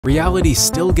Reality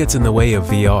still gets in the way of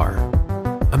VR.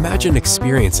 Imagine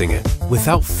experiencing it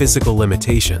without physical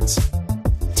limitations.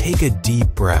 Take a deep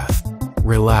breath,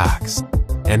 relax,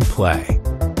 and play.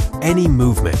 Any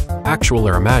movement, actual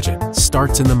or imagined,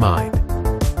 starts in the mind.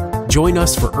 Join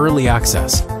us for early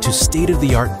access to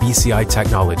state-of-the-art BCI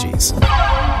technologies.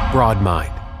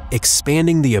 BROADMIND,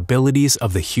 expanding the abilities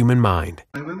of the human mind.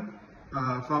 I'm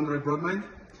founder of BROADMIND,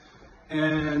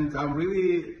 and I'm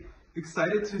really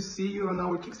excited to see you on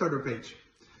our Kickstarter page.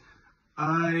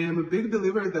 I am a big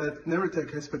believer that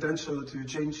neurotech has potential to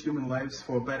change human lives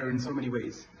for better in so many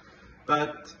ways.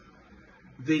 But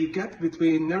the gap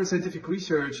between neuroscientific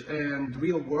research and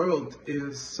real world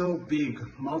is so big,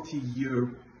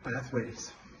 multi-year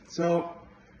pathways. So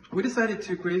we decided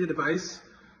to create a device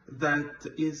that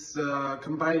is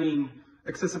combining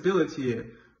accessibility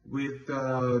with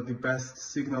the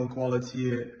best signal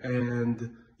quality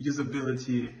and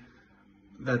usability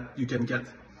that you can get.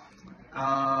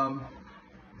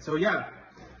 So yeah,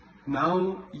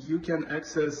 now you can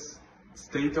access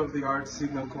state-of-the-art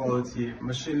signal quality,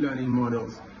 machine learning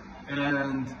models,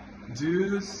 and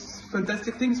do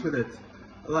fantastic things with it,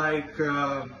 like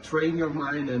train your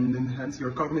mind and enhance your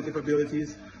cognitive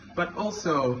abilities, but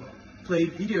also play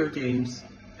video games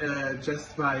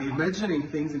just by imagining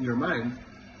things in your mind.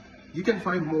 You can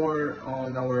find more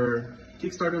on our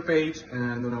Kickstarter page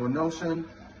and on our Notion,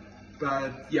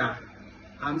 but yeah,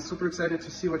 I'm super excited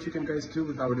to see what you can guys do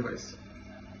with our device.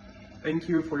 Thank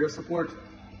you for your support.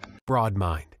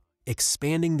 BROADMIND,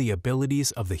 expanding the abilities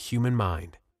of the human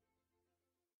mind.